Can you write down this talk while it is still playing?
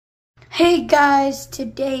Hey guys,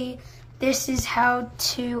 today this is how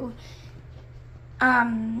to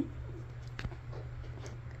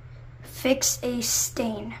fix a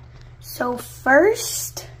stain. So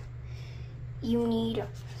first you need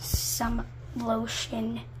some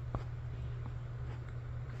lotion.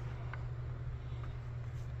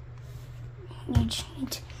 You just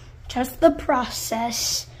need to trust the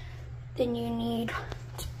process. Then you need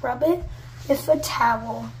to rub it with a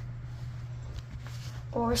towel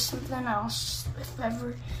or something else, with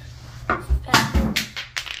whatever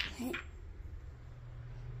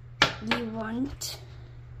you want.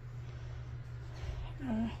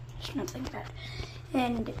 There's nothing bad.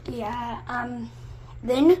 And yeah,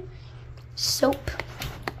 then soap,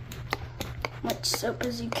 much soap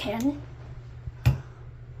as you can, and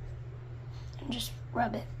just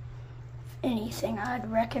rub it. Anything,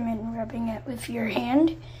 I'd recommend rubbing it with your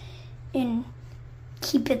hand and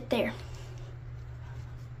keep it there.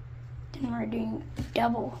 Then we're doing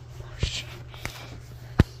double lotion.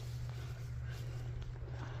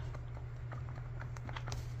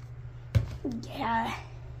 Yeah,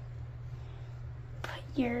 put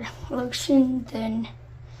your lotion, then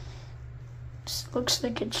it looks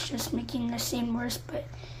like it's just making the stain worse, but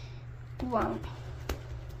it won't.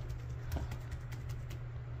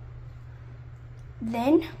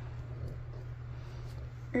 Then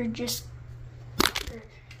or just to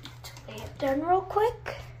lay it down real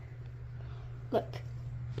quick. Look,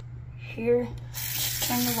 here,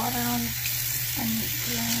 turn the water on and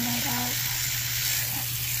drain it out.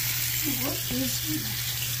 What is it?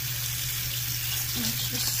 Let's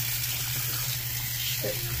just show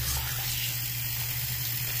you.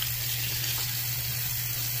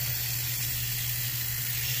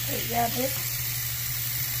 So yeah, it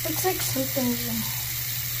looks like something's in.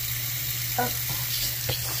 Oh.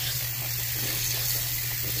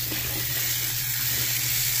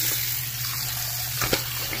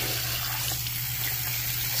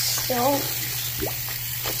 Still,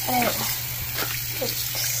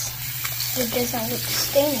 it doesn't look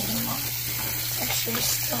stained anymore. It's actually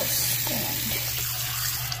still stained.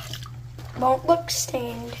 Won't look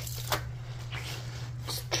stained.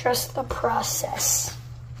 Just trust the process.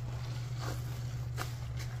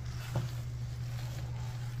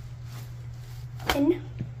 Then,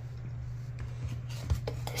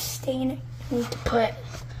 the stain, you need to put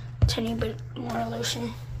a tiny bit more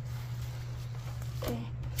lotion.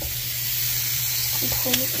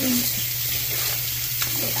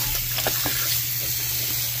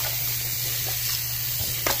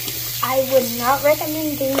 I would not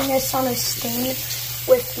recommend doing this on a stain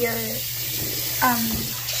with your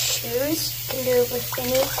shoes. You can do it with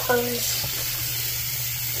any clothes.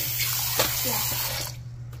 Yeah.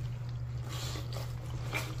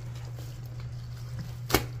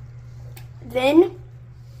 Then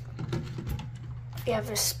you have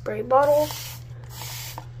a spray bottle.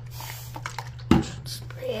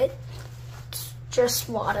 It. It's just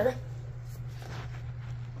water.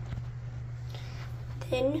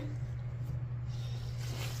 Then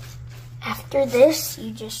after this,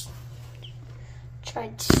 you just try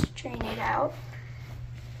to strain it out.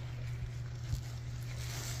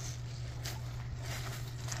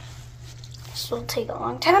 This will take a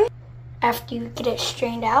long time. After you get it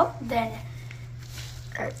strained out, then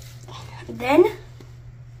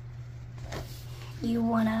you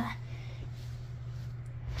wanna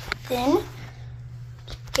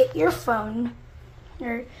get your phone,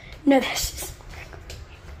 or no, this is,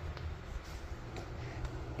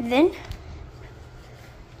 then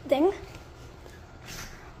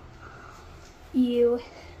you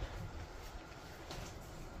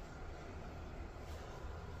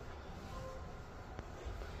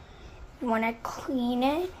want to clean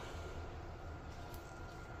it,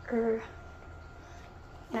 or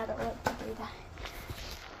another way to do that.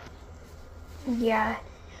 Yeah.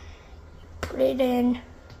 Put it in.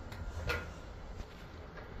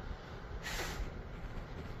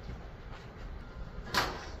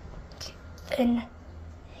 Then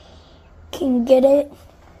can get it.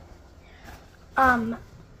 I'm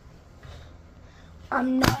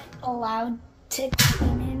not allowed to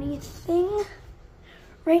clean anything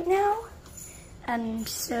right now.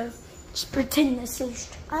 So just pretend this is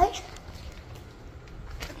dry.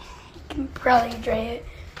 You can probably dry it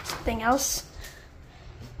with something else.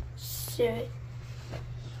 So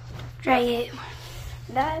dry it with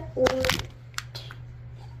that, or you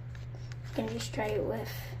can just dry it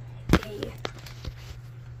with a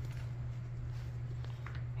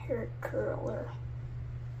hair curler.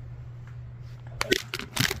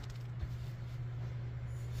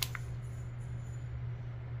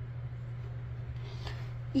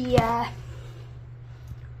 Yeah,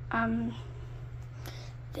 then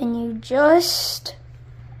you just,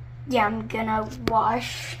 yeah, I'm gonna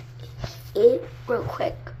wash it real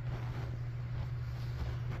quick.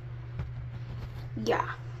 Yeah.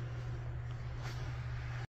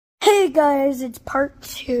 Hey guys, it's part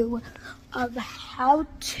 2 of how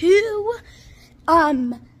to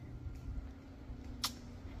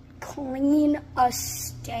clean a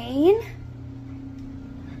stain.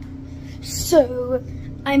 So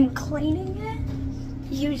I'm cleaning it.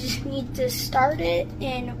 You just need to start it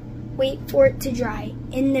and wait for it to dry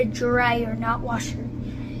in the dryer, not washer.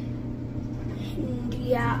 And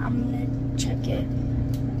yeah, I'm gonna check it.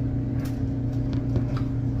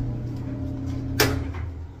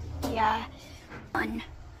 Yeah,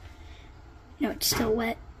 no, it's still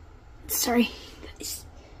wet. Sorry, guys.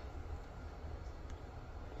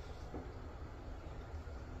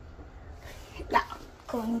 Yeah,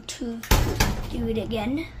 going to do it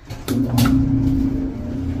again.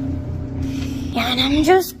 And I'm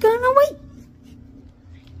just gonna wait.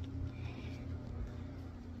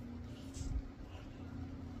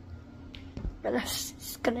 But this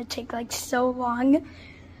is gonna take like so long.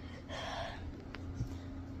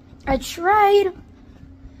 I tried,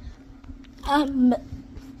 in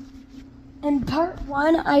part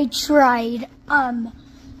 1, I tried,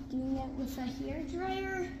 doing it with a hair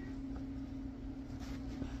dryer.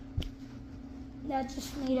 That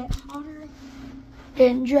just made it hotter.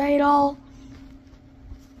 Didn't dry it all.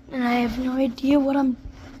 And I have no idea what I'm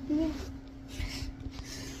doing.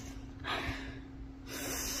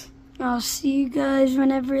 I'll see you guys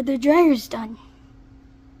whenever the dryer's done.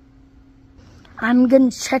 I'm gonna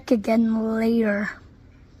check again later.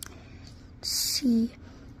 See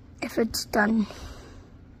if it's done.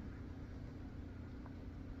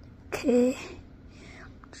 Okay.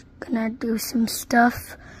 Just gonna do some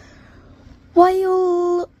stuff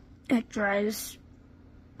while it dries.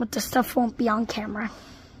 But the stuff won't be on camera.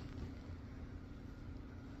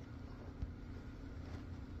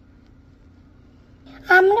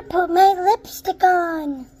 I'm gonna put my lipstick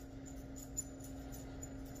on.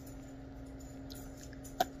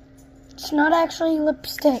 It's not actually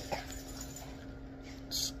lipstick.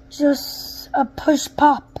 It's just a push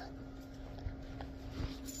pop.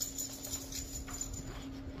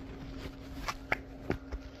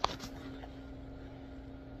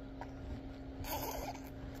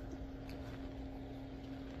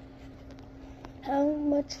 How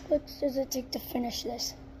much flicks does it take to finish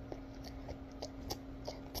this?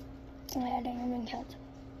 I don't even count.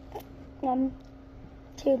 1,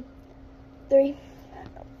 2, 3,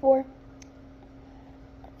 4,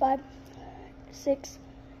 5, 6,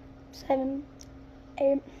 7,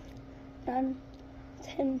 8, 9,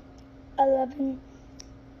 10, 11.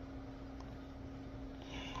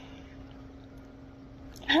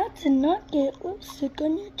 How to not get lipstick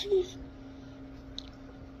on your teeth?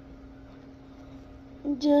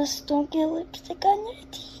 Just don't get lipstick on your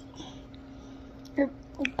teeth. Your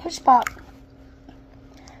push pop.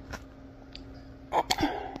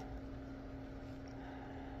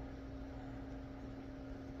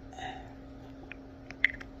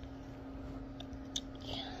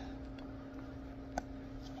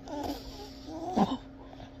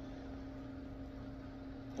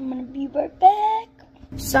 I'm gonna be right back.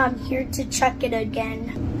 So I'm here to check it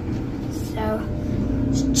again. So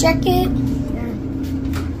just check it.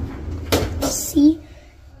 See,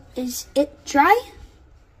 is it dry?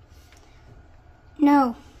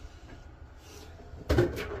 No.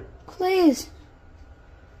 Please.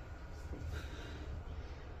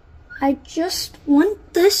 I just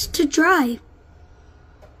want this to dry.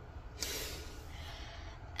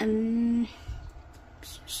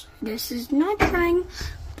 This is not drying,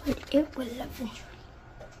 but it will eventually.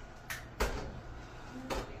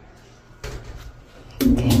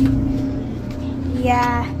 Okay.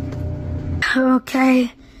 Yeah.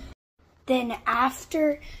 Okay. Then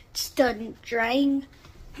after it's done drying,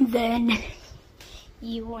 then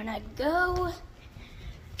you wanna go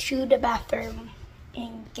to the bathroom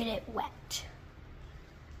and get it wet.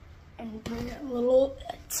 And bring a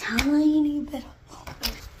tiny bit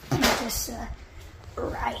of just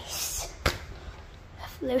rice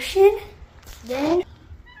lotion. Then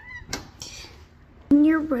in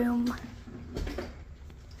your room.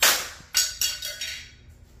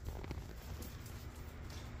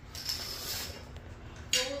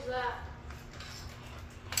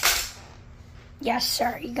 Yeah,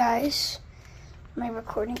 sorry guys. My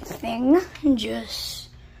recording thing just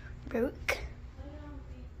broke.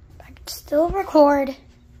 But I can still record.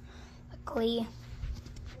 Luckily.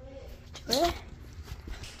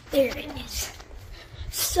 There it is.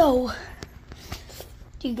 So,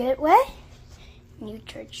 do you get it wet? and you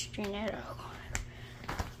try to strain it out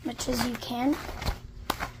as much as you can.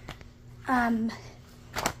 Then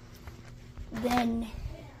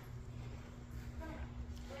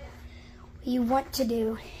what you want to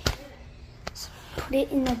do is put it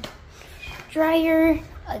in the dryer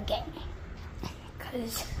again,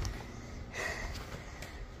 because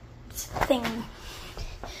it's a thing.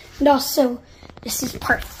 And also, this is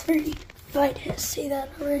part 3. If I didn't say that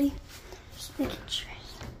already, just making sure.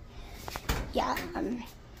 Yeah,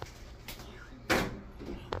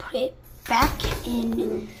 put it back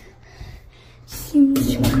in.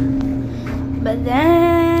 But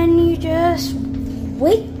then you just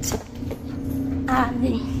wait.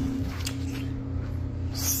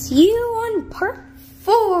 See you on part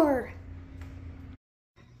 4.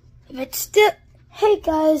 If it's still, hey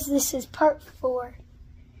guys, this is part 4.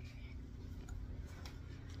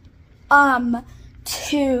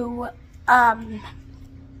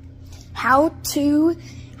 How to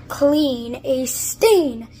clean a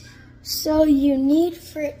stain. So you need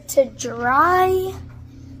for it to dry.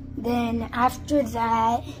 Then after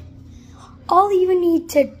that, all you need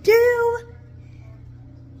to do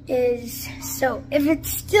is, so if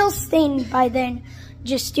it's still stained by then,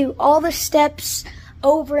 just do all the steps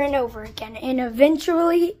over and over again, and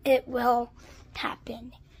eventually it will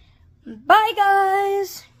happen. Bye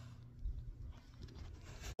guys!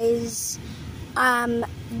 This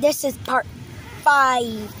is part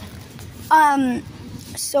 5.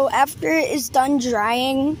 So after it is done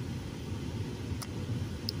drying,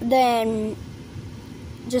 then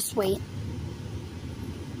just wait.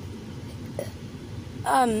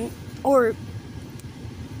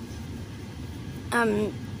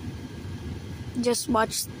 Just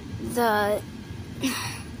watch the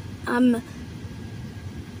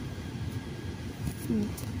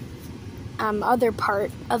other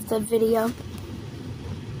part of the video.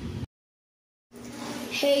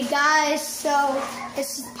 Hey guys, so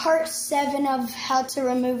this is part 7 of how to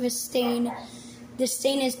remove a stain. The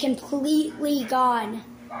stain is completely gone,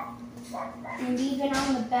 and even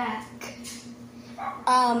on the back.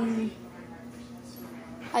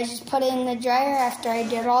 I just put it in the dryer after I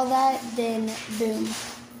did all that, then boom.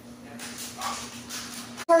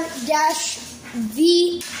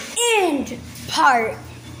 The end part.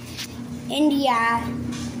 And yeah,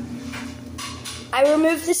 I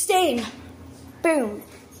removed the stain. Boom.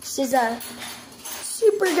 This is a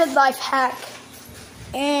super good life hack,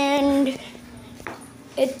 and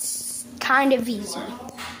it's kind of easy.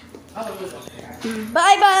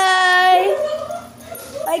 Bye-bye.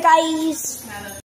 Bye, guys.